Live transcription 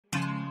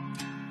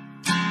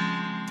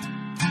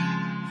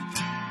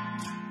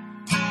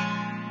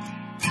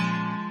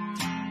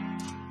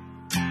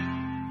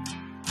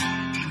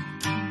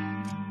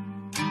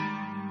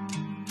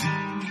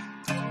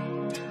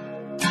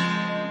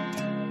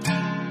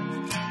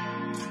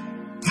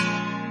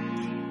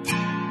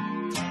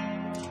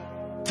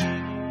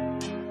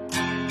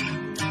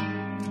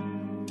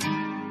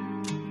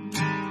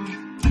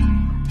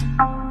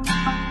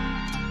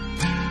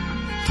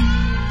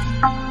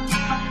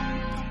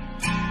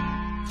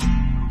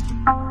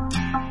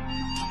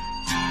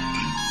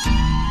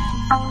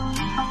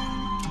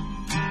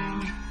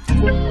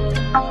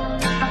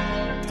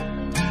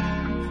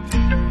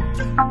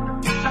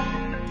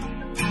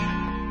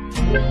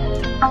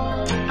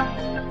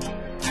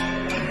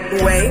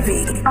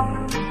Wavy.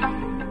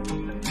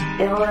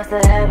 It was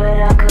a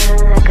habit I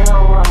couldn't let go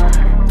of.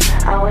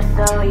 I was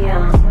so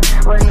young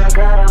when I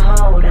got a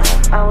hold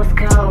of. I was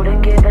cold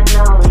and giving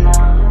no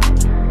love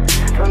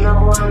from the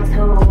ones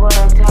who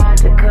worked hard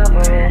to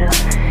cover it up.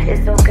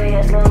 It's okay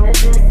as long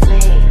as it's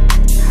me.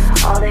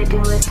 All they do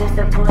is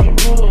disappoint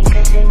me,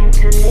 continue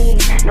to lead.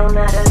 No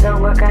matter the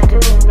work I do,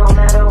 no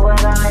matter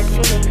what I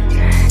achieve,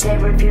 they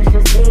refuse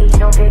to see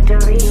no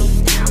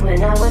victory.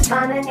 When I was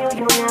finding you,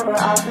 you never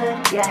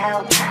offered your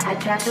help. I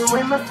tried to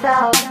win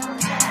myself,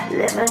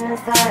 living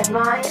inside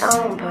my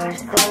own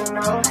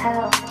personal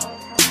hell.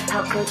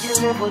 How could you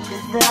live with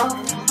yourself?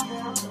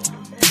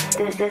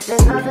 This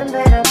isn't nothing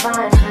that I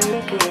find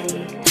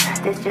freaky.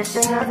 This just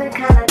another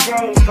kind of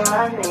day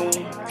for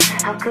me.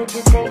 How could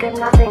you think of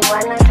nothing?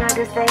 Why not try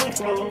to save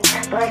me?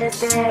 But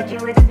instead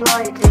you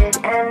exploited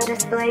and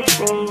displayed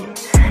me.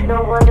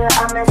 No wonder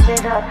I messed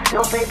it up.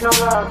 No faith, no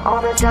love,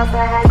 all the doubts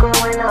I had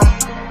growing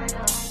up.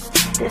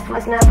 This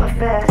was never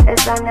fair,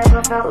 as I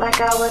never felt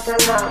like I was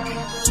enough.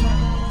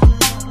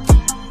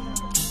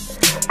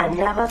 I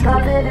never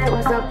thought that it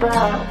was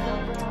about,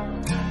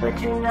 but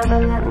you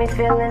never let me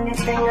feel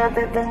anything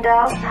other than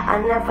doubt.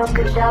 I never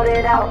could shout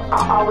it out,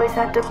 I always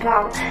had to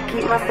pout.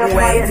 Keep myself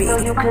quiet so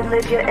you could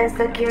live your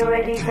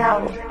insecurities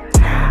out.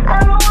 I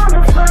don't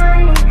wanna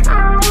fight, I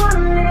don't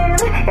wanna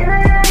live in a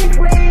life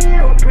where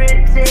you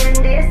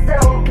pretend it's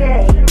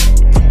okay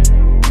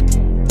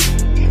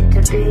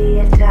to be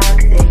a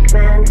toxic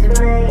man to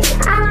me.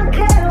 I don't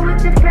care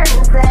what your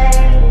friends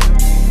say,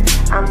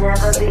 I'll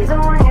never be the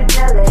one you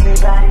tell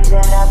everybody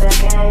that I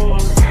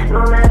became.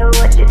 No matter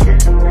what you did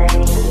to me,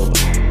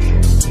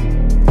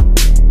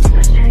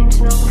 no change,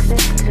 no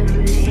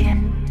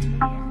victory.